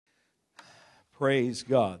Praise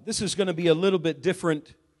God. This is going to be a little bit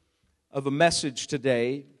different of a message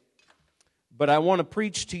today, but I want to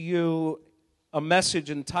preach to you a message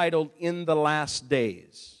entitled In the Last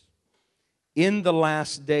Days. In the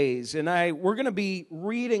Last Days. And we're going to be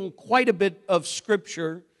reading quite a bit of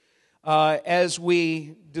Scripture as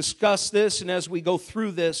we discuss this and as we go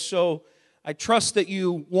through this. So I trust that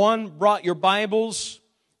you, one, brought your Bibles,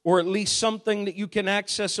 or at least something that you can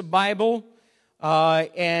access a Bible,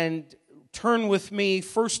 and turn with me,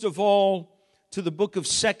 first of all, to the book of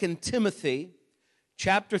 2 Timothy,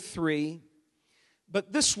 chapter 3.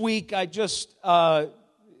 But this week, I just was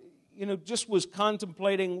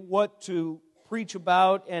contemplating what to preach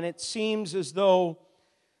about, and it seems as though,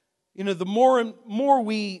 the more and more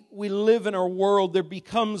we live in our world, there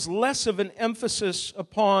becomes less of an emphasis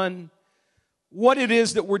upon what it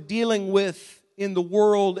is that we're dealing with in the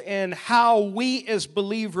world and how we as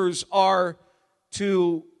believers are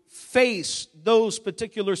to face those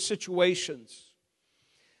particular situations.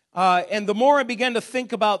 And the more I began to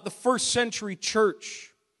think about the first century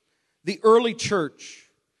church, the early church,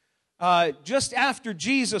 just after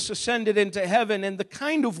Jesus ascended into heaven, and the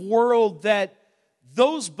kind of world that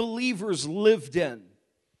those believers lived in,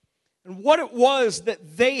 and what it was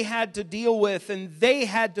that they had to deal with and they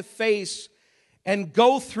had to face and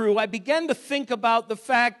go through, I began to think about the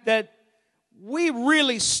fact that we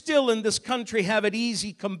really still in this country have it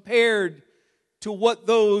easy compared to what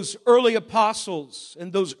those early apostles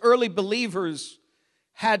and those early believers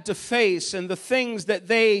had to face and the things that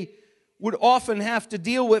they would often have to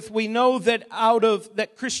deal with. We know that out of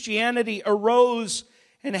that Christianity arose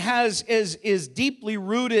and is deeply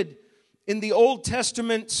rooted in the Old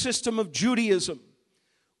Testament system of Judaism.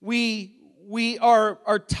 We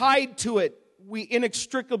are tied to it. We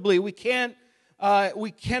inextricably. We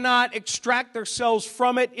cannot extract ourselves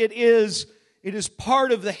from it. It is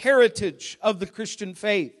part of the heritage of the Christian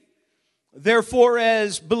faith. Therefore,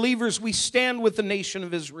 as believers, we stand with the nation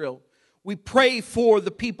of Israel. We pray for the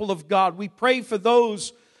people of God. We pray for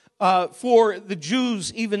those, for the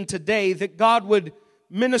Jews even today, that God would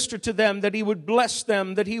minister to them, that He would bless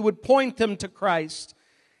them, that He would point them to Christ,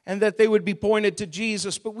 and that they would be pointed to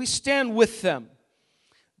Jesus. But we stand with them.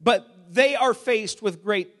 But they are faced with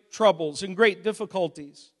great troubles and great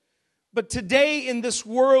difficulties. But today in this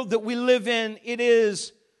world that we live in, it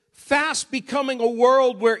is fast becoming a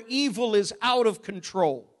world where evil is out of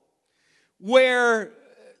control. Where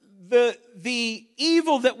the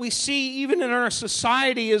evil that we see even in our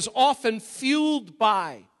society is often fueled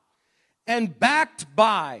by and backed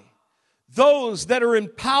by those that are in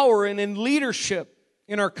power and in leadership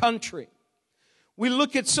in our country. We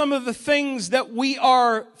look at some of the things that we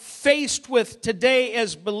are faced with today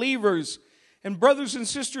as believers. And brothers and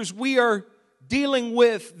sisters, we are dealing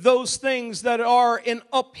with those things that are an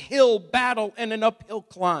uphill battle and an uphill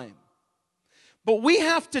climb. But we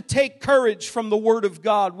have to take courage from the Word of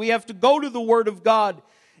God. We have to go to the Word of God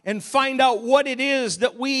and find out what it is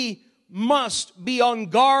that we must be on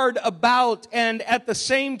guard about, and at the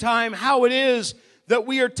same time, how it is that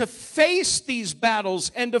we are to face these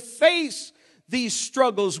battles and to face these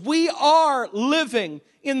struggles. We are living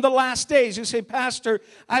in the last days. You say, Pastor,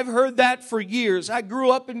 I've heard that for years. I grew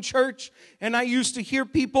up in church and I used to hear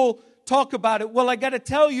people talk about it. Well, I got to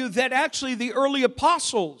tell you that actually the early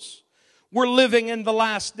apostles were living in the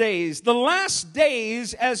last days. The last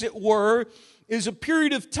days, as it were, is a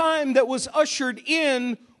period of time that was ushered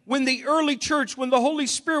in when the early church, when the Holy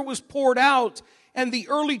Spirit was poured out and the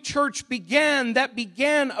early church began. That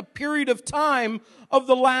began a period of time of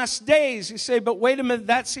the last days. You say, but wait a minute,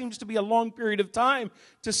 that seems to be a long period of time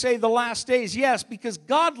to say the last days. Yes, because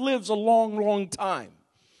God lives a long, long time.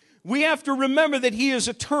 We have to remember that He is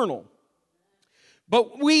eternal. But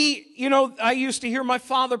I used to hear my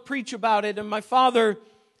father preach about it, and my father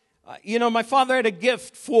had a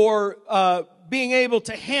gift for being able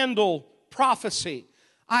to handle prophecy.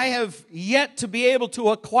 I have yet to be able to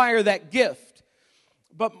acquire that gift.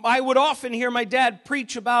 But I would often hear my dad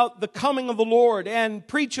preach about the coming of the Lord and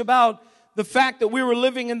preach about the fact that we were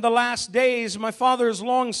living in the last days. My father has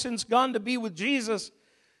long since gone to be with Jesus.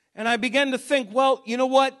 And I began to think, well, you know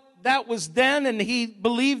what? That was then, and he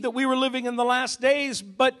believed that we were living in the last days,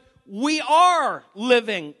 but we are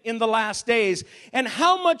living in the last days. And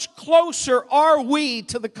how much closer are we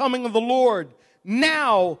to the coming of the Lord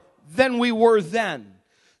now than we were then?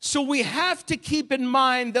 So we have to keep in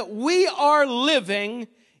mind that we are living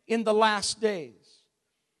in the last days.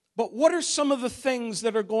 But what are some of the things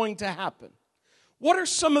that are going to happen? What are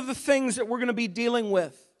some of the things that we're going to be dealing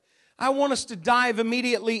with? I want us to dive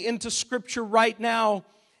immediately into Scripture right now.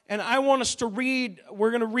 And I want us to read,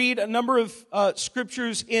 we're going to read a number of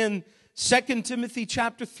scriptures in 2 Timothy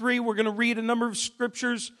chapter 3. We're going to read a number of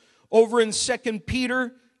scriptures over in 2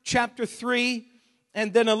 Peter chapter 3.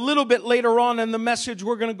 And then a little bit later on in the message,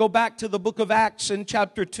 we're going to go back to the book of Acts in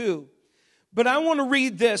chapter 2. But I want to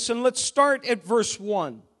read this, and let's start at verse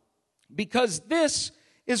 1. Because this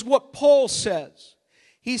is what Paul says.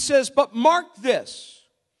 He says, "But mark this,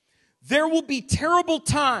 there will be terrible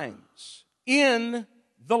times in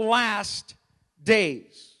the last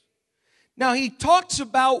days." Now he talks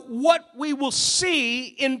about what we will see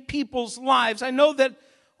in people's lives. I know that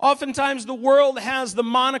oftentimes the world has the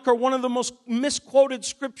moniker, one of the most misquoted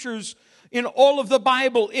scriptures in all of the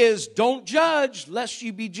Bible is, "Don't judge, lest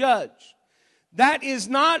you be judged." That is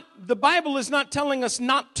not, the Bible is not telling us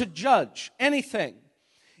not to judge anything.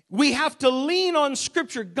 We have to lean on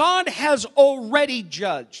Scripture. God has already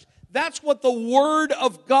judged. That's what the Word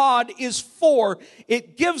of God is for.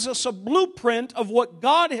 It gives us a blueprint of what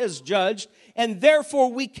God has judged, and therefore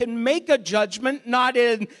we can make a judgment, not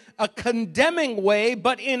in a condemning way,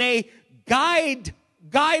 but in a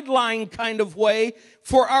guideline kind of way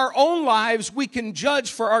for our own lives. We can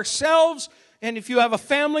judge for ourselves, and if you have a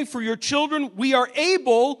family, for your children, we are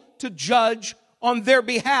able to judge on their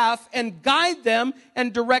behalf and guide them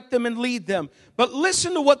and direct them and lead them. But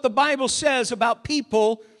listen to what the Bible says about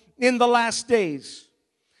people in the last days.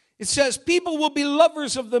 It says, people will be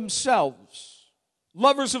lovers of themselves,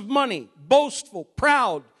 lovers of money, boastful,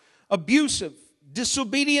 proud, abusive,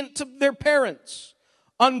 disobedient to their parents,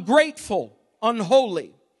 ungrateful,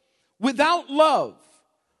 unholy, without love,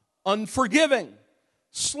 unforgiving,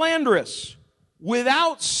 slanderous,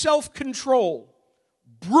 without self-control,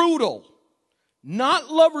 brutal,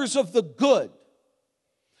 not lovers of the good,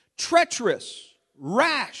 treacherous,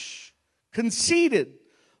 rash, conceited,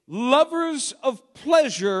 lovers of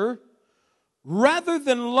pleasure rather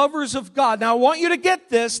than lovers of God. Now I want you to get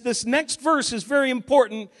this. This next verse is very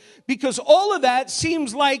important because all of that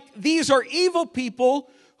seems like these are evil people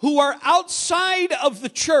who are outside of the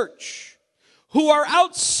church, who are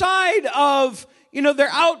outside of, they're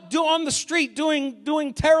out on the street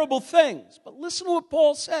doing terrible things. But listen to what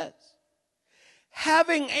Paul says.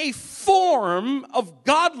 Having a form of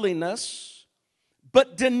godliness,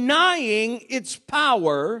 but denying its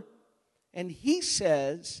power, and he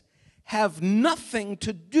says, have nothing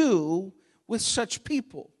to do with such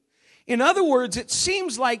people. In other words, it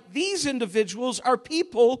seems like these individuals are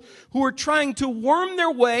people who are trying to worm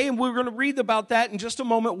their way, and we're going to read about that in just a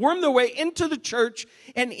moment, worm their way into the church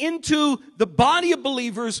and into the body of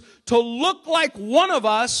believers to look like one of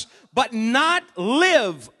us, but not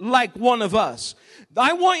live like one of us.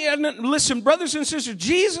 I want you to listen, brothers and sisters.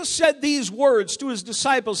 Jesus said these words to his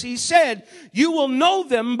disciples. He said, "You will know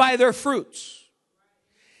them by their fruits."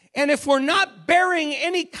 And if we're not bearing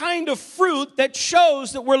any kind of fruit that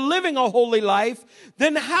shows that we're living a holy life,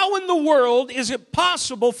 then how in the world is it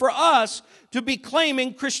possible for us to be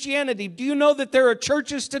claiming Christianity? Do you know that there are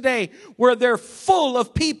churches today where they're full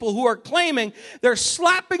of people who are claiming, they're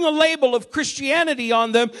slapping a label of Christianity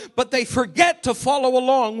on them, but they forget to follow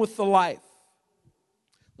along with the life?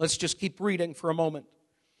 Let's just keep reading for a moment.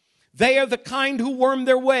 They are the kind who worm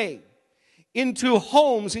their way into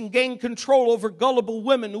homes and gain control over gullible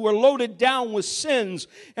women who are loaded down with sins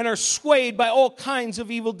and are swayed by all kinds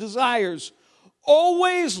of evil desires,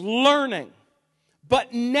 always learning,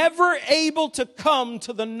 but never able to come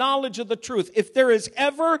to the knowledge of the truth. If there is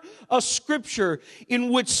ever a scripture in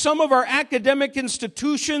which some of our academic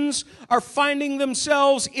institutions are finding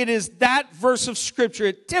themselves, it is that verse of scripture.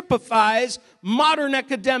 It typifies modern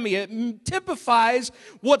academia. It typifies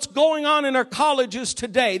what's going on in our colleges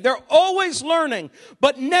today. They're always learning,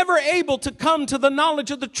 but never able to come to the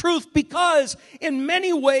knowledge of the truth, because in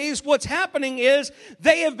many ways what's happening is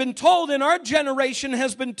they have been told, and our generation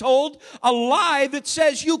has been told, a lie that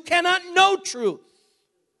says you cannot know truth.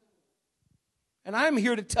 And I'm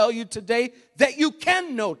here to tell you today that you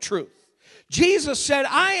can know truth. Jesus said,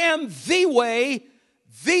 "I am the way,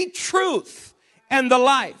 the truth, and the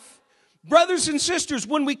life." Brothers and sisters,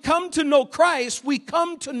 when we come to know Christ, we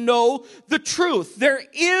come to know the truth. There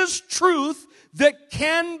is truth that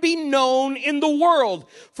can be known in the world.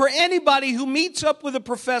 For anybody who meets up with a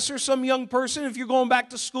professor, some young person, if you're going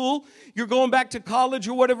back to school, you're going back to college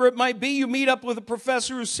or whatever it might be, you meet up with a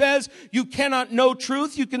professor who says you cannot know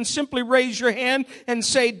truth, you can simply raise your hand and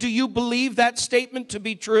say, "Do you believe that statement to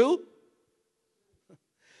be true?"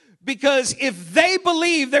 Because if they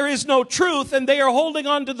believe there is no truth and they are holding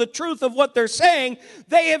on to the truth of what they're saying,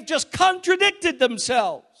 they have just contradicted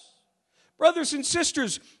themselves. Brothers and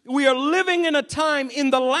sisters, we are living in a time in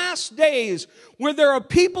the last days where there are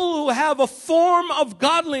people who have a form of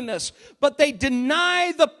godliness, but they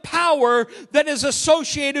deny the power that is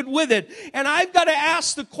associated with it. And I've got to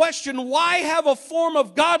ask the question, why have a form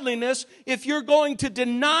of godliness if you're going to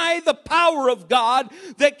deny the power of God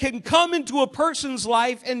that can come into a person's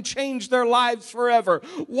life and change their lives forever?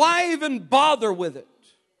 Why even bother with it?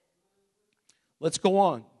 Let's go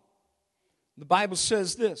on. The Bible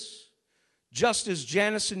says this. Just as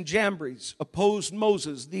Jannes and Jambres opposed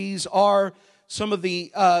Moses, these are some of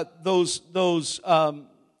the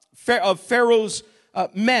Pharaoh's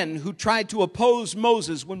men who tried to oppose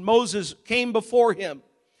Moses when Moses came before him.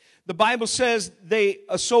 The Bible says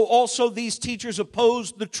so also these teachers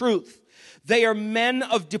opposed the truth. They are men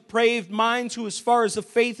of depraved minds who, as far as the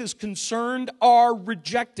faith is concerned, are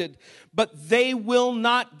rejected. But they will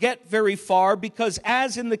not get very far because,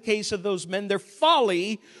 as in the case of those men, their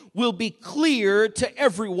folly will be clear to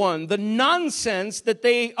everyone. The nonsense that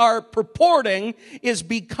they are purporting is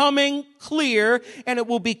becoming clear, and it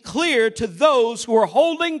will be clear to those who are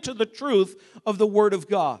holding to the truth of the Word of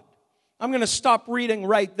God. I'm going to stop reading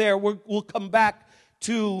right there. We'll come back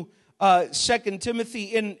to 2 Timothy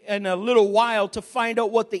in a little while to find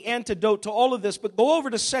out what the antidote to all of this. But go over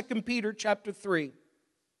to 2 Peter chapter 3.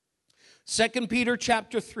 2 Peter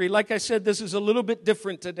chapter 3. Like I said, this is a little bit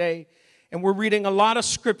different today. And we're reading a lot of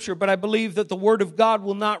scripture, but I believe that the Word of God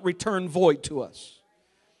will not return void to us.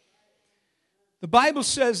 The Bible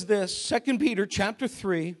says this, 2 Peter chapter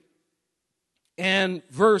 3 and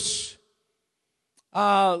verse,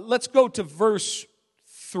 let's go to verse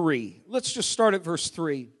 3. Let's just start at verse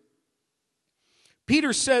 3.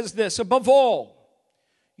 Peter says this, above all,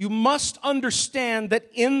 you must understand that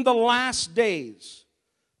in the last days,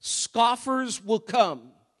 scoffers will come.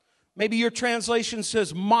 Maybe your translation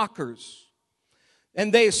says mockers.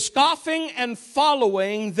 And they scoffing and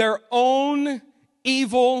following their own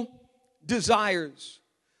evil desires.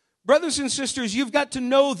 Brothers and sisters, you've got to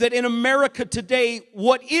know that in America today,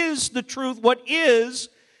 what is the truth, what is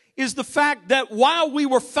the fact that while we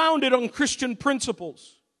were founded on Christian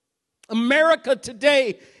principles, America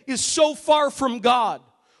today is so far from God.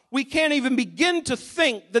 We can't even begin to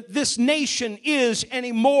think that this nation is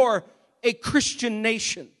anymore a Christian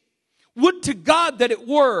nation. Would to God that it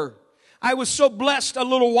were. I was so blessed a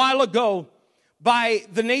little while ago by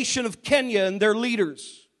the nation of Kenya and their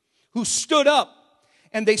leaders who stood up.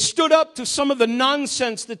 And they stood up to some of the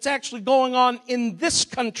nonsense that's actually going on in this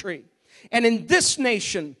country and in this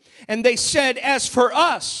nation. And they said, as for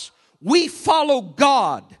us, we follow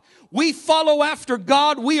God. We follow after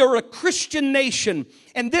God. We are a Christian nation.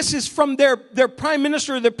 And this is from their prime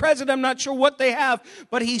minister, their president, I'm not sure what they have.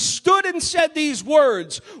 But he stood and said these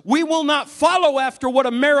words, we will not follow after what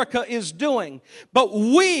America is doing, but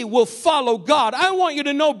we will follow God. I want you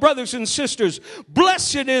to know, brothers and sisters,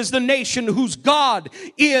 blessed is the nation whose God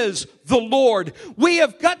is the Lord. We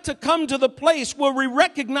have got to come to the place where we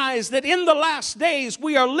recognize that in the last days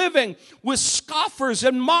we are living with scoffers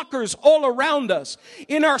and mockers all around us.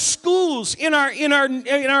 In our schools, in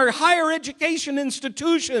our higher education institutions,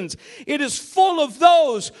 it is full of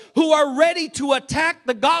those who are ready to attack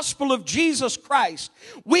the gospel of Jesus Christ.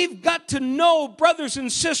 We've got to know, brothers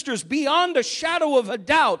and sisters, beyond a shadow of a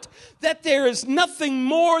doubt, that there is nothing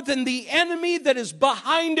more than the enemy that is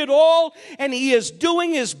behind it all, and he is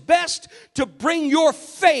doing his best to bring your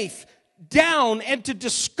faith down and to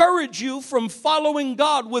discourage you from following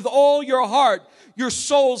God with all your heart, your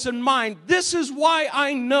souls, and mind. This is why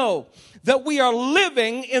I know that we are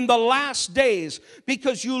living in the last days,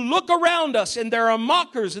 because you look around us and there are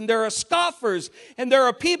mockers and there are scoffers and there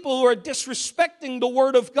are people who are disrespecting the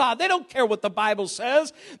Word of God. They don't care what the Bible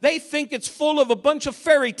says. They think it's full of a bunch of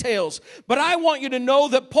fairy tales. But I want you to know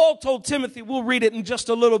that Paul told Timothy, we'll read it in just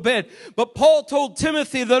a little bit, but Paul told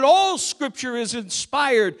Timothy that all Scripture is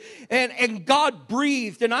inspired and God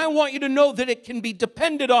breathed. And I want you to know that it can be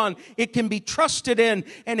depended on, it can be trusted in,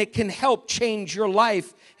 and it can help change your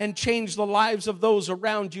life and change the lives of those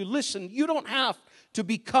around you. Listen, you don't have to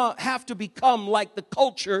become like the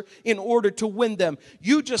culture in order to win them.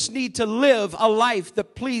 You just need to live a life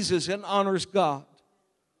that pleases and honors God.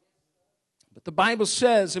 But the Bible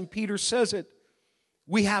says, and Peter says it,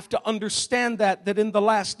 we have to understand that in the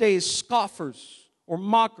last days, scoffers or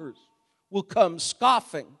mockers will come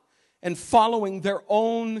scoffing and following their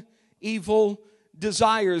own evil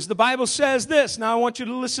desires. The Bible says this. Now I want you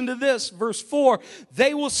to listen to this. Verse 4.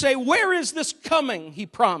 They will say, where is this coming he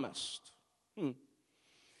promised?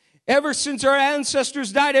 Ever since our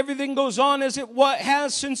ancestors died, everything goes on as it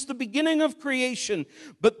has since the beginning of creation.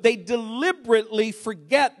 But they deliberately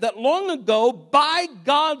forget that long ago, by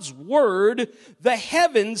God's word, the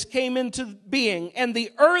heavens came into being, and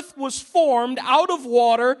the earth was formed out of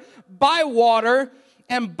water,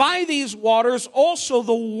 and by these waters also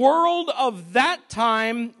the world of that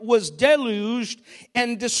time was deluged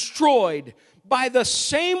and destroyed. By the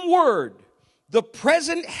same word, the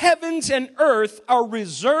present heavens and earth are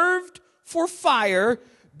reserved for fire,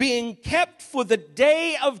 being kept for the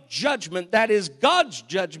day of judgment, that is God's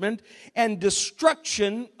judgment, and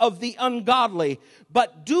destruction of the ungodly.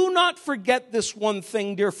 But do not forget this one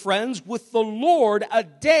thing, dear friends. With the Lord, a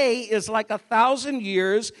day is like 1,000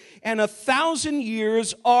 years, and 1,000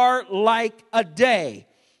 years are like a day.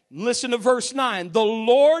 Listen to verse 9. The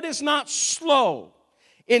Lord is not slow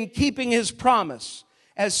in keeping his promise,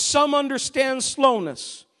 as some understand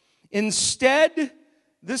slowness. Instead,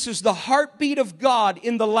 this is the heartbeat of God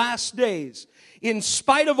in the last days. In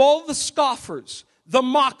spite of all the scoffers, the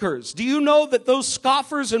mockers, do you know that those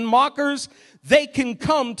scoffers and mockers, they can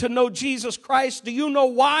come to know Jesus Christ? Do you know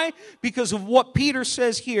why? Because of what Peter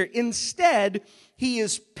says here. Instead, he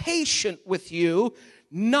is patient with you,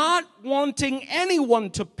 not wanting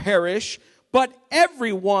anyone to perish, but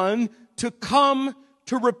everyone to come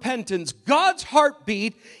to repentance. God's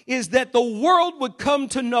heartbeat is that the world would come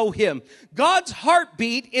to know him. God's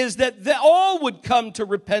heartbeat is that all would come to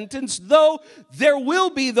repentance, though there will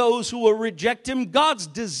be those who will reject him. God's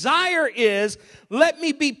desire is, let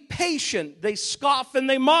me be patient. They scoff and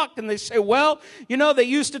they mock and they say, well, you know, they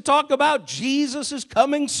used to talk about Jesus is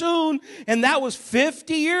coming soon, and that was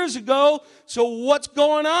 50 years ago. So what's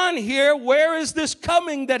going on here? Where is this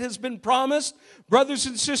coming that has been promised? Brothers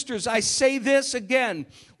and sisters, I say this again.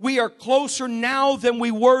 We are closer now than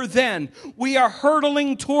we were then. We are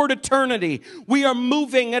hurtling toward eternity. We are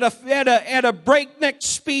moving at a breakneck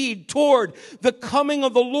speed toward the coming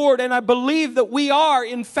of the Lord. And I believe that we are,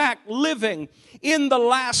 in fact, living in the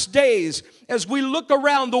last days. As we look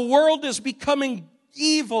around, the world is becoming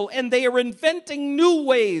evil, and they are inventing new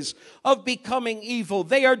ways of becoming evil.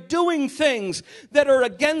 They are doing things that are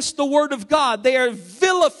against the Word of God. They are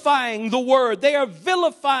vilifying the Word. They are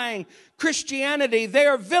vilifying Christianity. They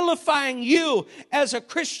are vilifying you as a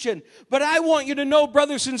Christian. But I want you to know,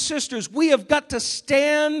 brothers and sisters, we have got to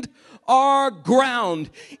stand our ground.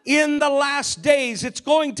 In the last days, it's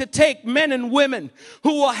going to take men and women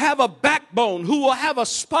who will have a backbone, who will have a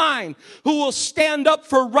spine, who will stand up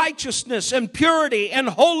for righteousness and purity and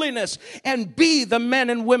holiness and be the men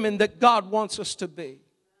and women that God wants us to be.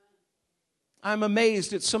 I'm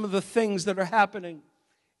amazed at some of the things that are happening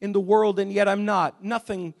in the world, and yet I'm not.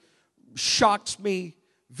 Nothing shocks me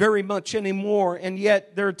very much anymore, and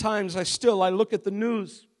yet there are times I look at the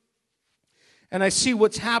news and I see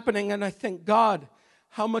what's happening, and I think, God,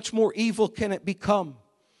 how much more evil can it become?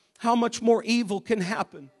 How much more evil can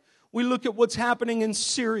happen? We look at what's happening in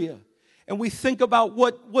Syria, and we think about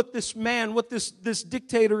what this man, what this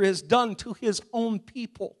dictator has done to his own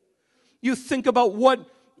people. You think about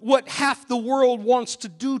what half the world wants to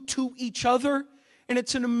do to each other, and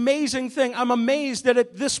it's an amazing thing. I'm amazed that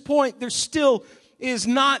at this point there still is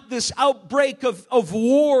not this outbreak of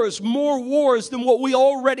wars, more wars than what we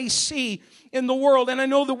already see in the world. And I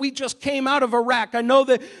know that we just came out of Iraq. I know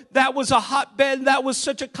that was a hotbed. That was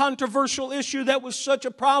such a controversial issue. That was such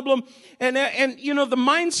a problem. And you know, the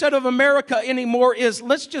mindset of America anymore is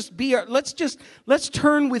let's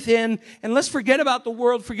turn within and let's forget about the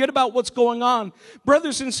world, forget about what's going on.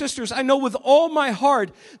 Brothers and sisters, I know with all my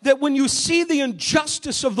heart that when you see the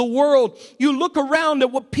injustice of the world, you look around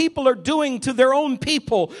at what people are doing to their own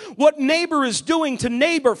people, what neighbor is doing to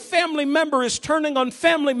neighbor, family member is turning on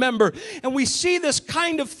family member, and we see this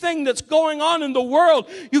kind of thing that's going on in the world,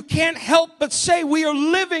 you can't help but say we are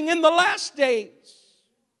living in the last days.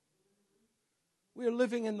 We are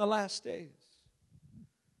living in the last days.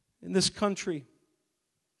 In this country,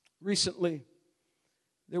 recently,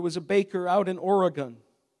 there was a baker out in Oregon,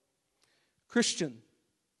 Christian,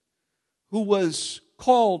 who was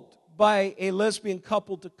called by a lesbian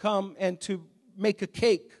couple to come and to make a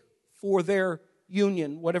cake for their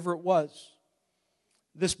union, whatever it was.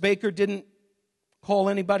 This baker didn't call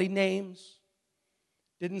anybody names,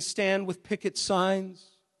 didn't stand with picket signs.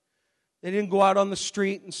 They didn't go out on the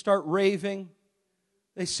street and start raving.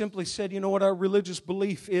 They simply said, you know what, our religious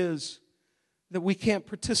belief is that we can't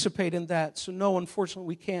participate in that. So no, unfortunately,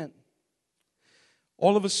 we can't.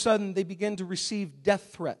 All of a sudden, they began to receive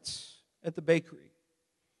death threats at the bakery.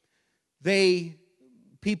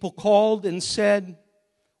 People called and said,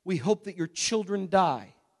 we hope that your children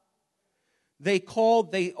die.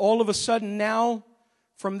 All of a sudden now,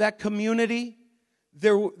 from that community.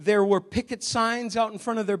 There were picket signs out in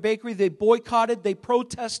front of their bakery. They boycotted, they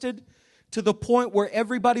protested to the point where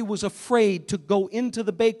everybody was afraid to go into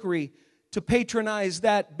the bakery to patronize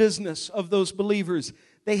that business of those believers.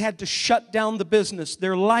 They had to shut down the business,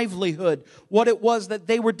 their livelihood, what it was that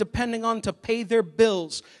they were depending on to pay their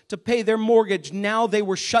bills, to pay their mortgage. Now they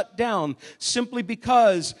were shut down simply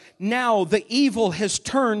because now the evil has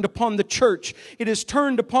turned upon the church. It has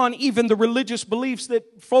turned upon even the religious beliefs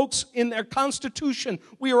that folks in their constitution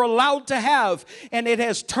we are allowed to have, and it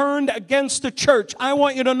has turned against the church. I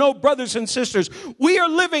want you to know, brothers and sisters, we are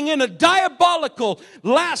living in a diabolical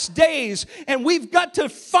last days, and we've got to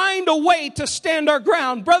find a way to stand our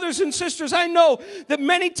ground. Brothers and sisters, I know that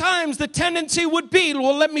many times the tendency would be,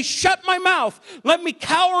 well, let me shut my mouth. Let me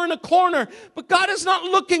cower in a corner. But God is not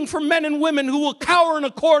looking for men and women who will cower in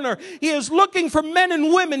a corner. He is looking for men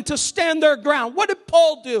and women to stand their ground. What did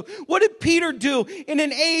Paul do? What did Peter do in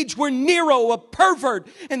an age where Nero, a pervert,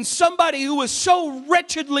 and somebody who was so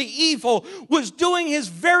wretchedly evil, was doing his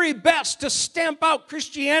very best to stamp out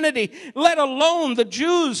Christianity, let alone the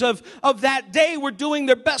Jews of that day were doing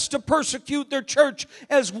their best to persecute their church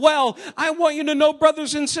as well. I want you to know,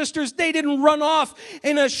 brothers and sisters, they didn't run off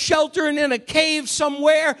in a shelter and in a cave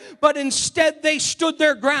somewhere, but instead they stood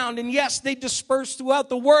their ground. And yes, they dispersed throughout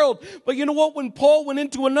the world. But you know what? When Paul went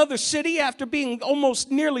into another city after being almost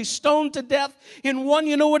nearly stoned to death in one,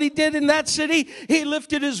 you know what he did in that city? He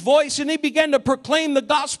lifted his voice and he began to proclaim the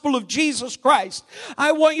gospel of Jesus Christ.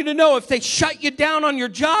 I want you to know, if they shut you down on your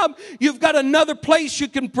job, you've got another place you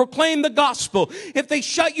can proclaim the gospel. If they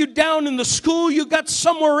shut you down in the school, you've got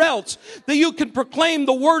somewhere else that you can proclaim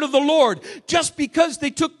the word of the Lord. Just because they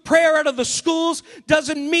took prayer out of the schools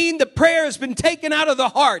doesn't mean that prayer has been taken out of the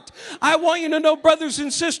heart. I want you to know, brothers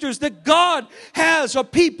and sisters, that God has a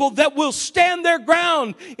people that will stand their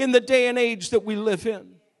ground in the day and age that we live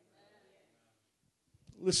in.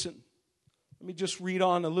 Listen, let me just read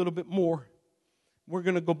on a little bit more. We're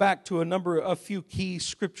going to go back to a few key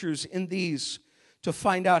scriptures in these to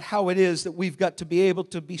find out how it is that we've got to be able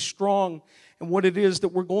to be strong and what it is that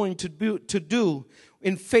we're going to do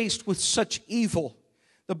in faced with such evil.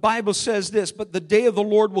 The Bible says this, but the day of the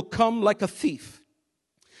Lord will come like a thief.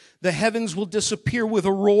 The heavens will disappear with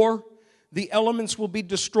a roar. The elements will be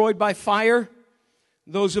destroyed by fire.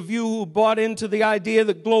 Those of you who bought into the idea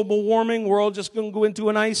that global warming, we're all just going to go into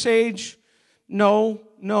an ice age. No.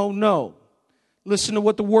 Listen to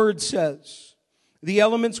what the Word says. The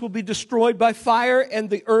elements will be destroyed by fire, and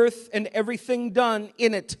the earth and everything done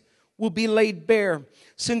in it will be laid bare.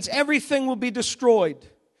 Since everything will be destroyed,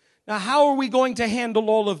 now how are we going to handle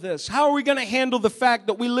all of this? How are we going to handle the fact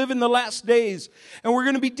that we live in the last days and we're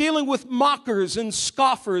going to be dealing with mockers and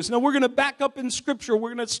scoffers? Now we're going to back up in Scripture.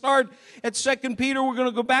 We're going to start at 2 Peter. We're going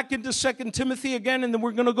to go back into 2 Timothy again, and then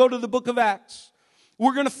we're going to go to the book of Acts.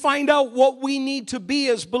 We're going to find out what we need to be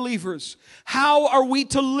as believers. How are we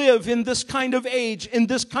to live in this kind of age, in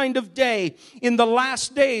this kind of day, in the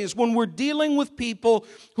last days when we're dealing with people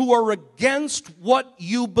who are against what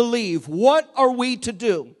you believe? What are we to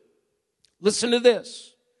do? Listen to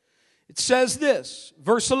this. It says this,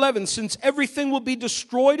 verse 11, since everything will be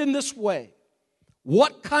destroyed in this way,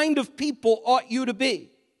 what kind of people ought you to be?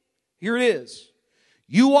 Here it is.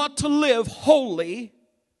 You ought to live holy,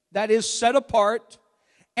 that is set apart,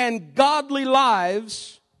 and godly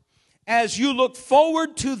lives as you look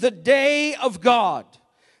forward to the day of God.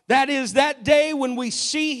 That is that day when we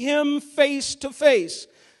see Him face to face.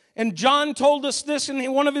 And John told us this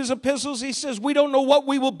in one of his epistles. He says, we don't know what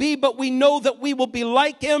we will be, but we know that we will be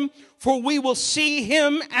like Him, for we will see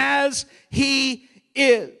Him as He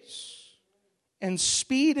is. And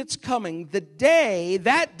speed, it's coming.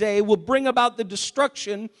 That day will bring about the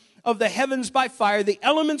destruction of the heavens by fire. The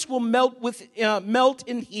elements will melt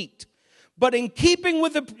in heat. But in keeping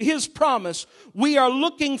with His promise, we are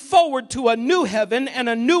looking forward to a new heaven and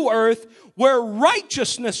a new earth where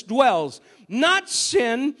righteousness dwells. Not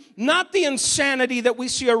sin, not the insanity that we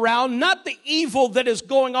see around, not the evil that is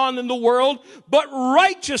going on in the world, but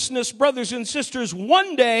righteousness, brothers and sisters,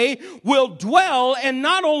 one day will dwell, and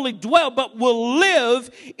not only dwell, but will live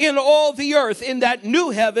in all the earth, in that new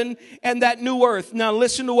heaven and that new earth. Now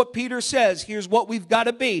listen to what Peter says. Here's what we've got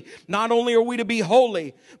to be. Not only are we to be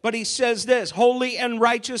holy, but he says this, holy and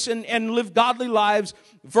righteous and live godly lives.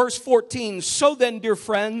 Verse 14, so then, dear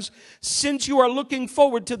friends, since you are looking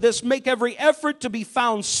forward to this, make every effort to be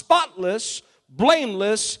found spotless,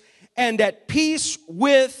 blameless, and at peace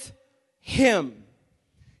with Him.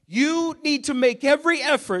 You need to make every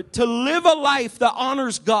effort to live a life that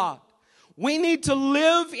honors God. We need to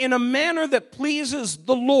live in a manner that pleases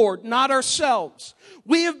the Lord, not ourselves.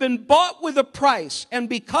 We have been bought with a price, and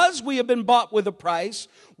because we have been bought with a price,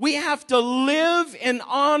 we have to live in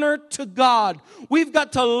honor to God. We've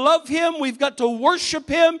got to love Him. We've got to worship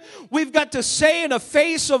Him. We've got to say in the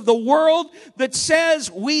face of the world that says,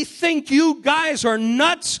 we think you guys are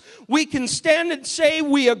nuts. We can stand and say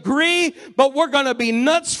we agree, but we're going to be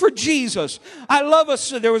nuts for Jesus. I love us.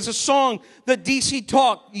 There was a song that DC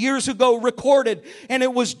Talk years ago recorded, and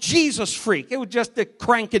it was Jesus Freak. It was just a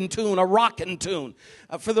cranking tune, a rocking tune.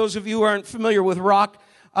 For those of you who aren't familiar with rock,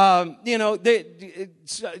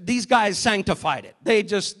 these guys sanctified it. They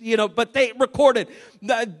just, but they recorded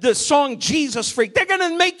the song Jesus Freak. They're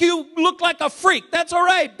going to make you look like a freak. That's all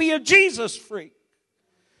right. Be a Jesus freak.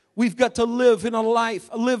 We've got to live a life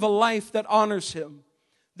that honors Him,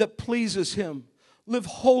 that pleases Him. Live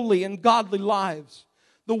holy and godly lives.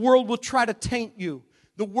 The world will try to taint you.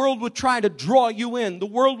 The world would try to draw you in. The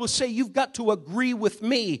world will say, you've got to agree with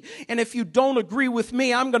me. And if you don't agree with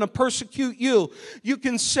me, I'm going to persecute you. You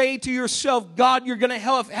can say to yourself, God, you're going to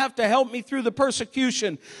have to help me through the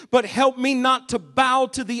persecution. But help me not to bow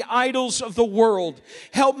to the idols of the world.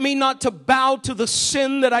 Help me not to bow to the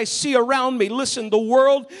sin that I see around me. Listen, the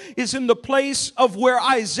world is in the place of where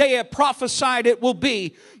Isaiah prophesied it will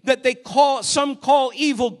be. That some call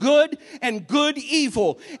evil good and good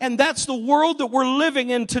evil. And that's the world that we're living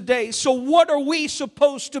in today. So what are we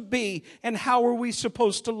supposed to be and how are we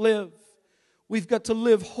supposed to live? We've got to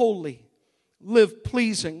live holy, live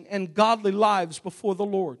pleasing and godly lives before the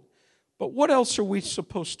Lord. But what else are we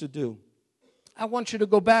supposed to do? I want you to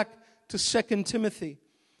go back to 2 Timothy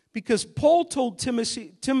because Paul told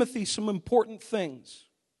Timothy some important things.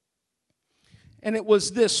 And it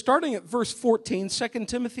was this, starting at verse 14, 2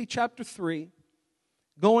 Timothy chapter 3,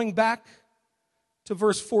 going back to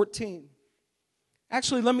verse 14.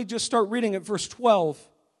 Actually, let me just start reading at verse 12.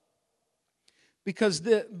 Because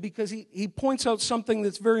he points out something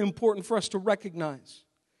that's very important for us to recognize.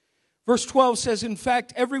 Verse 12 says, in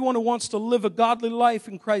fact, everyone who wants to live a godly life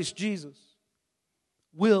in Christ Jesus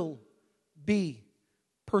will be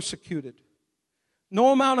persecuted.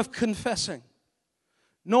 No amount of confessing.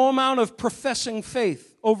 No amount of professing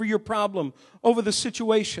faith over your problem, over the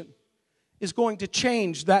situation, is going to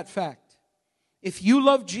change that fact. If you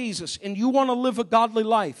love Jesus and you want to live a godly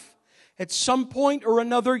life, at some point or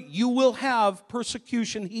another, you will have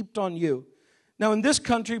persecution heaped on you. Now, in this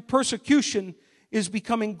country, persecution is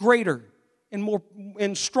becoming greater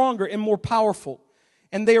and stronger and more powerful.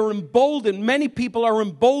 And they are emboldened. Many people are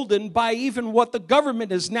emboldened by even what the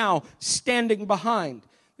government is now standing behind.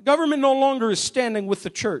 The government no longer is standing with the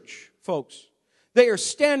church, folks. They are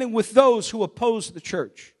standing with those who oppose the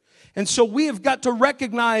church. And so we have got to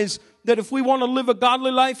recognize that if we want to live a godly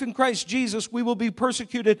life in Christ Jesus, we will be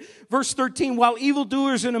persecuted. Verse 13, while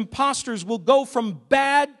evildoers and impostors will go from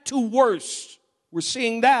bad to worse. We're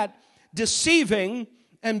seeing that. Deceiving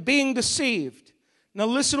and being deceived. Now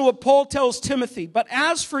listen to what Paul tells Timothy. But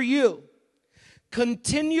as for you,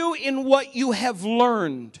 continue in what you have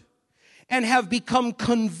learned and have become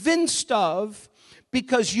convinced of,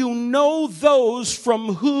 because you know those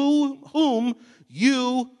from whom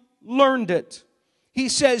you learned it. He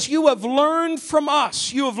says, you have learned from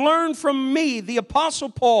us. You have learned from me, the Apostle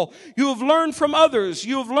Paul. You have learned from others.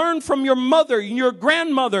 You have learned from your mother and your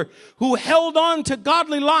grandmother who held on to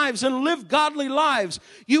godly lives and lived godly lives.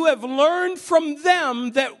 You have learned from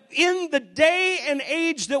them that in the day and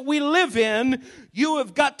age that we live in, you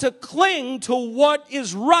have got to cling to what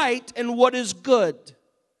is right and what is good.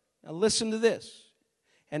 Now listen to this.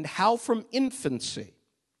 And how from infancy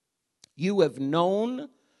you have known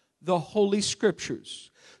the Holy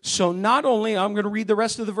Scriptures. So not only, I'm going to read the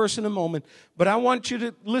rest of the verse in a moment, but I want you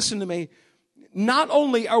to listen to me. Not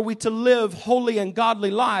only are we to live holy and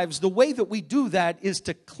godly lives, the way that we do that is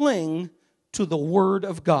to cling to the Word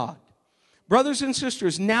of God. Brothers and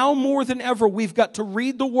sisters, now more than ever, we've got to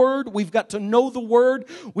read the Word. We've got to know the Word.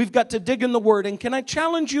 We've got to dig in the Word. And can I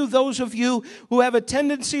challenge you, those of you who have a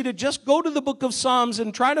tendency to just go to the book of Psalms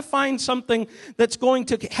and try to find something that's going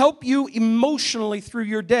to help you emotionally through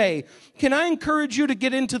your day? Can I encourage you to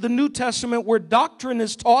get into the New Testament where doctrine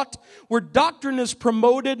is taught, where doctrine is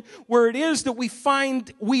promoted, where it is that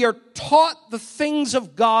we are taught the things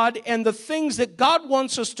of God and the things that God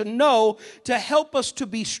wants us to know to help us to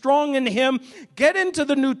be strong in Him. Get into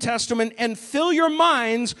the New Testament and fill your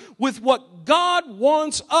minds with what God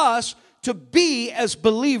wants us to be as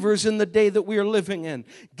believers in the day that we are living in.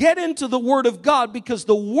 Get into the Word of God because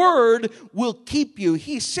the Word will keep you.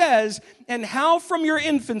 He says, and how from your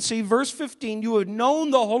infancy, verse 15, you have known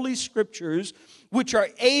the Holy Scriptures, which are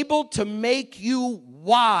able to make you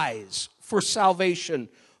wise for salvation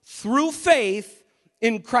through faith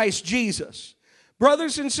in Christ Jesus.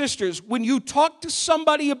 Brothers and sisters, when you talk to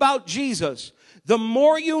somebody about Jesus, the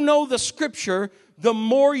more you know the Scripture, the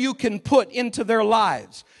more you can put into their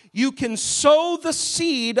lives. You can sow the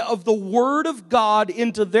seed of the Word of God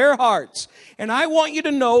into their hearts. And I want you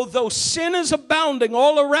to know, though sin is abounding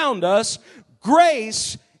all around us,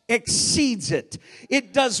 grace exceeds it.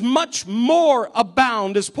 It does much more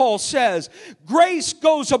abound, as Paul says. Grace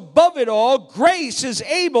goes above it all. Grace is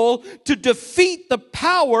able to defeat the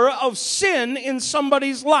power of sin in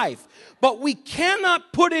somebody's life. But we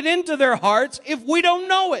cannot put it into their hearts if we don't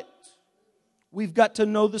know it. We've got to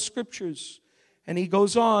know the Scriptures. And he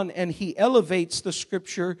goes on and he elevates the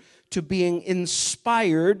Scripture to being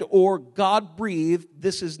inspired or God-breathed.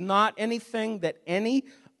 This is not anything that any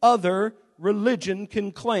other religion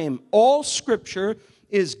can claim. All Scripture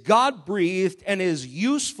is God-breathed and is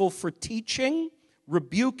useful for teaching,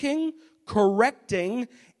 rebuking, correcting,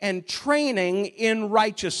 and training in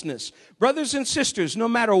righteousness. Brothers and sisters, no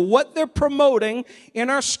matter what they're promoting in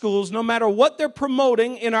our schools, no matter what they're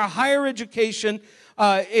promoting in our higher education,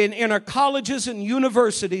 in our colleges and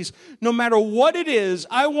universities, no matter what it is,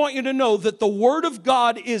 I want you to know that the Word of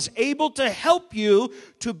God is able to help you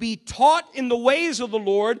to be taught in the ways of the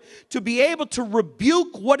Lord, to be able to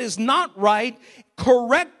rebuke what is not right,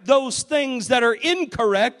 correct those things that are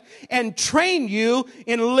incorrect, and train you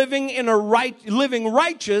in living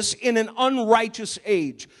righteous in an unrighteous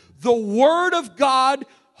age. The Word of God,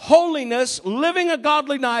 holiness, living a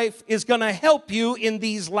godly life is going to help you in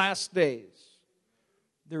these last days.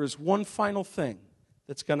 There is one final thing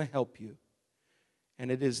that's going to help you, and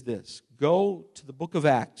it is this. Go to the book of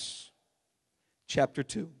Acts, chapter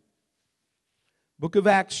 2. Book of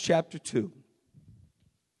Acts, chapter 2.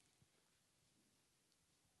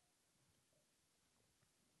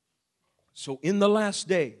 So in the last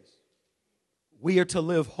days, we are to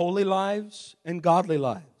live holy lives and godly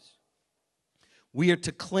lives. We are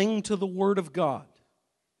to cling to the Word of God.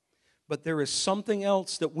 But there is something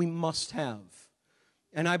else that we must have.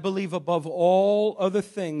 And I believe above all other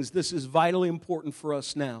things, this is vitally important for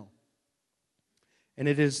us now. And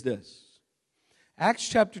it is this. Acts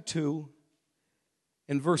chapter 2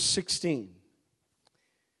 and verse 16.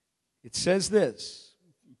 It says this.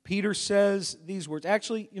 Peter says these words.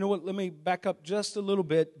 Actually, you know what? Let me back up just a little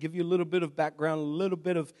bit, give you a little bit of background, a little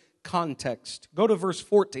bit of context. Go to verse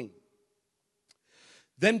 14.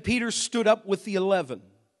 Then Peter stood up with the 11,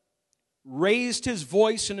 raised his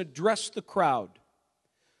voice and addressed the crowd.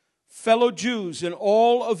 Fellow Jews and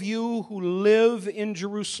all of you who live in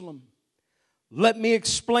Jerusalem, let me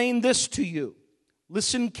explain this to you.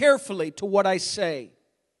 Listen carefully to what I say.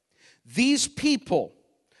 These people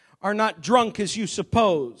are not drunk as you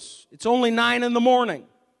suppose. It's only 9 a.m.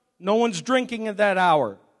 No one's drinking at that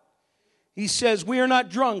hour. He says, we are not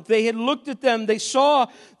drunk. They had looked at them. They saw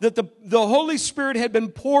that the Holy Spirit had been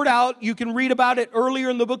poured out. You can read about it earlier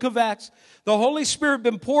in the book of Acts. The Holy Spirit had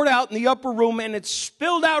been poured out in the upper room, and it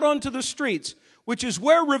spilled out onto the streets, which is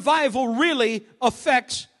where revival really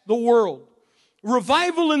affects the world.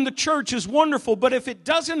 Revival in the church is wonderful, but if it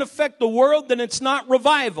doesn't affect the world, then it's not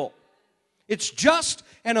revival. It's just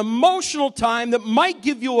an emotional time that might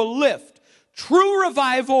give you a lift. True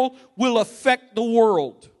revival will affect the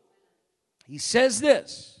world. He says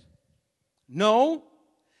this, no,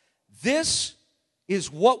 this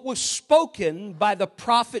is what was spoken by the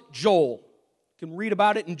prophet Joel. You can read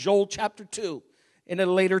about it in Joel chapter 2 in a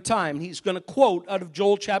later time. He's going to quote out of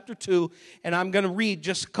Joel chapter 2, and I'm going to read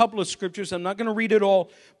just a couple of scriptures. I'm not going to read it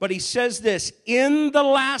all, but he says this, in the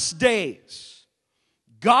last days,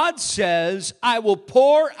 God says, I will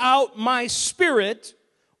pour out my Spirit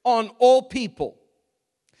on all people.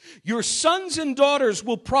 Your sons and daughters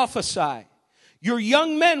will prophesy. Your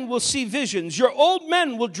young men will see visions. Your old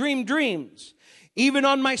men will dream dreams. Even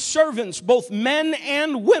on my servants, both men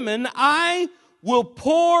and women, I will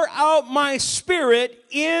pour out my Spirit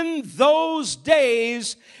in those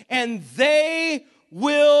days, and they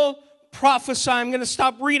will prophesy. I'm going to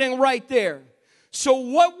stop reading right there. So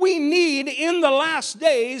what we need in the last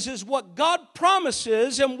days is what God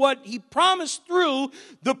promises and what He promised through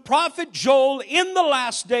the prophet Joel. In the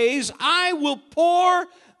last days, I will pour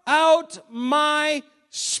out my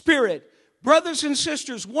Spirit. Brothers and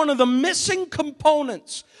sisters, one of the missing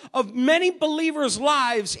components of many believers'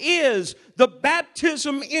 lives is the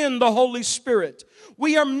baptism in the Holy Spirit.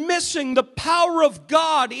 We are missing the power of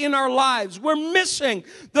God in our lives. We're missing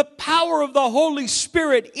the power of the Holy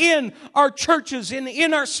Spirit in our churches,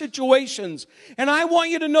 in our situations. And I want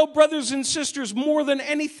you to know, brothers and sisters, more than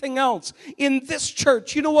anything else, in this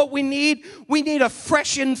church, you know what we need? We need a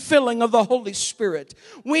fresh infilling of the Holy Spirit.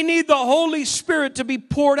 We need the Holy Spirit to be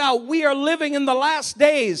poured out. We are living in the last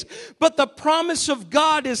days, but the promise of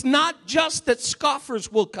God is not just that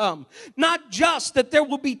scoffers will come, not just that there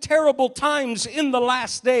will be terrible times in the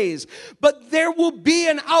last days, but there will be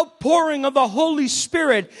an outpouring of the Holy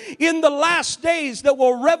Spirit in the last days that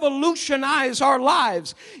will revolutionize our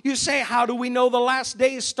lives. You say, how do we know the last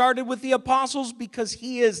days started with the apostles? Because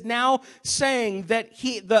he is now saying that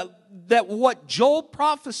that what Joel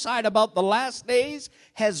prophesied about the last days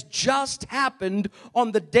has just happened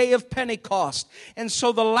on the day of Pentecost. And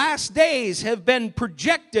so the last days have been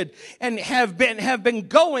projected and have been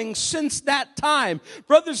going since that time.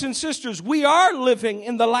 Brothers and sisters, we are living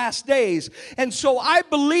in the last days. And so I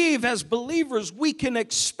believe as believers we can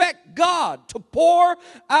expect God to pour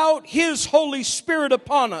out His Holy Spirit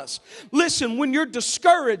upon us. Listen, when you're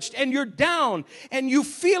discouraged and you're down and you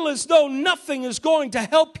feel as though nothing is going to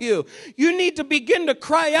help you, you need to begin to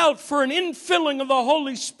cry out for an infilling of the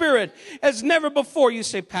Holy Spirit as never before. You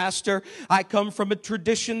say, Pastor, I come from a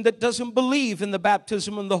tradition that doesn't believe in the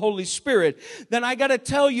baptism of the Holy Spirit. Then I got to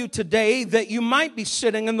tell you today that you might be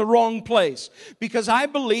sitting in the wrong place, because I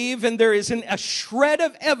believe, and there is a shred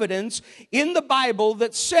of evidence in the Bible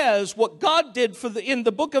that says what God did in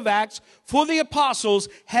the book of Acts for the apostles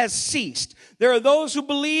has ceased. There are those who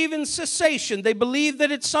believe in cessation. They believe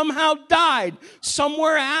that it somehow died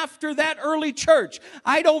somewhere after that early church.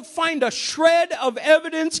 I don't find a shred of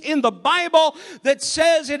evidence in the Bible that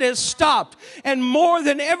says it has stopped. And more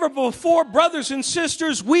than ever before, brothers and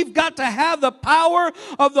sisters, we've got to have the power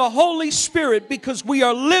of the Holy Spirit, because we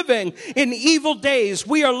are living in evil days.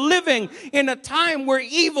 We are living in a time where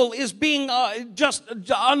evil is being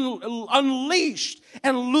unleashed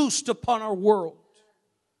and loosed upon our world.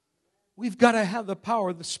 We've got to have the power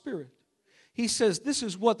of the Spirit. He says this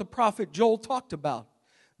is what the prophet Joel talked about.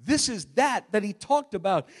 This is that he talked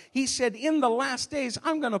about. He said, in the last days,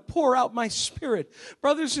 I'm going to pour out my Spirit.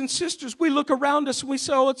 Brothers and sisters, we look around us and we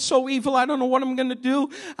say, oh, it's so evil. I don't know what I'm going to do.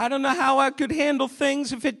 I don't know how I could handle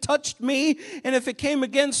things if it touched me and if it came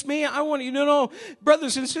against me. I want you to know,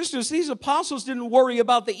 brothers and sisters, these apostles didn't worry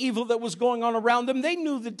about the evil that was going on around them. They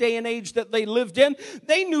knew the day and age that they lived in.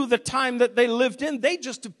 They knew the time that they lived in. They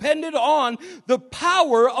just depended on the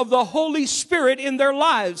power of the Holy Spirit in their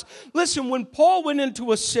lives. Listen, when Paul went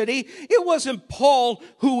into a city, it wasn't Paul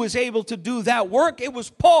who was able to do that work. It was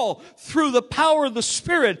Paul, through the power of the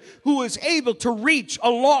Spirit, who was able to reach a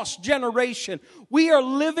lost generation. We are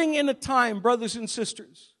living in a time, brothers and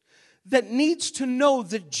sisters, that needs to know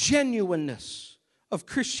the genuineness of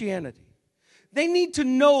Christianity. They need to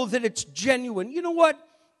know that it's genuine. You know what?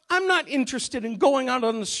 I'm not interested in going out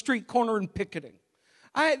on the street corner and picketing.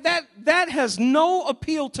 That has no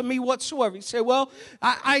appeal to me whatsoever. You say, well,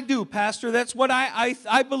 I do, Pastor. That's what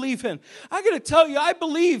I believe in. I got to tell you, I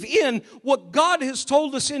believe in what God has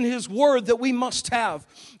told us in His Word that we must have.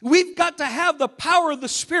 We've got to have the power of the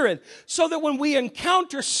Spirit so that when we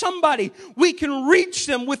encounter somebody, we can reach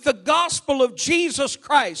them with the gospel of Jesus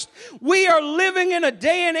Christ. We are living in a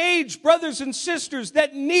day and age, brothers and sisters,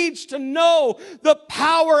 that needs to know the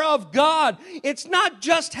power of God. It's not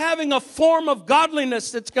just having a form of godliness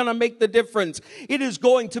that's going to make the difference. It is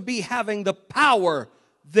going to be having the power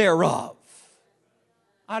thereof.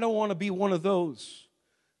 I don't want to be one of those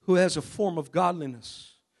who has a form of godliness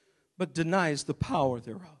but denies the power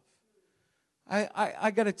thereof. I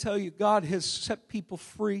got to tell you, God has set people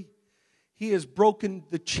free. He has broken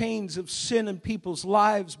the chains of sin in people's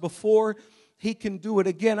lives before. He can do it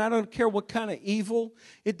again. I don't care what kind of evil.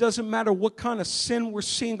 It doesn't matter what kind of sin we're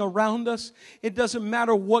seeing around us. It doesn't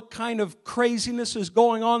matter what kind of craziness is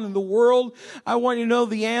going on in the world. I want you to know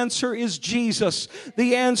the answer is Jesus.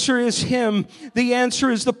 The answer is Him. The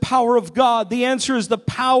answer is the power of God. The answer is the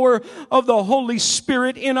power of the Holy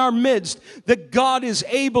Spirit in our midst. That God is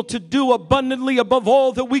able to do abundantly above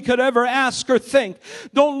all that we could ever ask or think.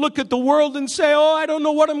 Don't look at the world and say, oh, I don't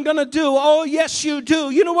know what I'm going to do. Oh, yes, you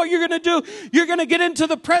do. You know what you're going to do? You're going to get into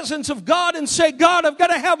the presence of God and say, God, I've got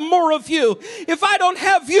to have more of you. If I don't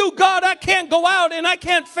have you, God, I can't go out and I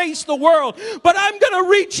can't face the world. But I'm going to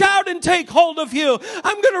reach out and take hold of you.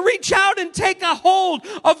 I'm going to reach out and take a hold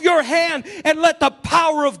of your hand and let the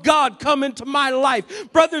power of God come into my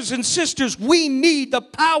life. Brothers and sisters, we need the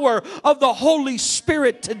power of the Holy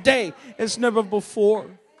Spirit today as never before.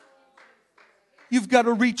 You've got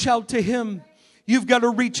to reach out to Him. You've got to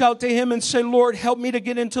reach out to Him and say, Lord, help me to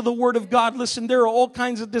get into the Word of God. Listen, there are all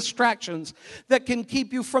kinds of distractions that can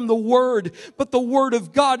keep you from the Word, but the Word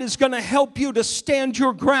of God is going to help you to stand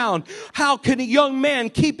your ground. How can a young man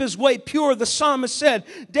keep his way pure? The psalmist said,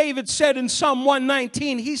 David said in Psalm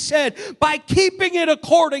 119, he said, by keeping it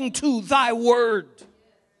according to thy word.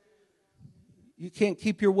 You can't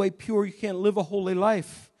keep your way pure. You can't live a holy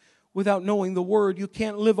life without knowing the Word. You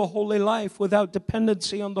can't live a holy life without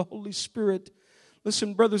dependency on the Holy Spirit.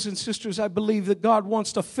 Listen, brothers and sisters, I believe that God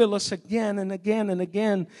wants to fill us again and again and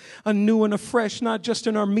again, anew and afresh, not just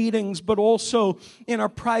in our meetings, but also in our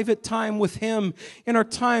private time with Him, in our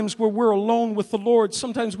times where we're alone with the Lord.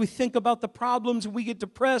 Sometimes we think about the problems and we get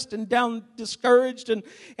depressed and down, discouraged, and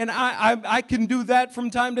I can do that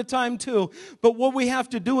from time to time too. But what we have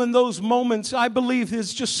to do in those moments, I believe,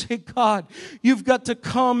 is just say, God, you've got to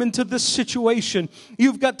come into this situation.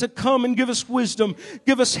 You've got to come and give us wisdom,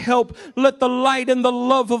 give us help. Let the light and the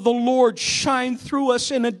love of the Lord shine through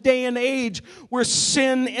us in a day and age where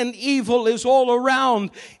sin and evil is all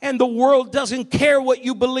around and the world doesn't care what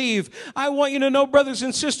you believe. I want you to know, brothers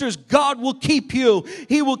and sisters, God will keep you.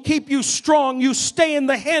 He will keep you strong. You stay in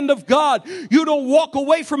the hand of God. You don't walk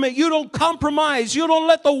away from it. You don't compromise. You don't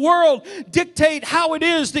let the world dictate how it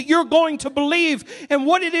is that you're going to believe and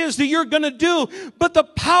what it is that you're going to do. But the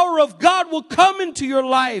power of God will come into your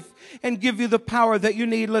life and give you the power that you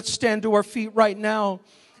need. Let's stand to our feet right now.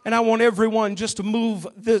 And I want everyone just to move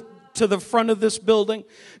to the front of this building.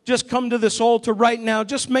 Just come to this altar right now.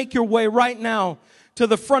 Just make your way right now to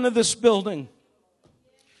the front of this building.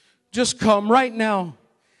 Just come right now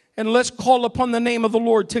and let's call upon the name of the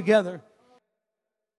Lord together.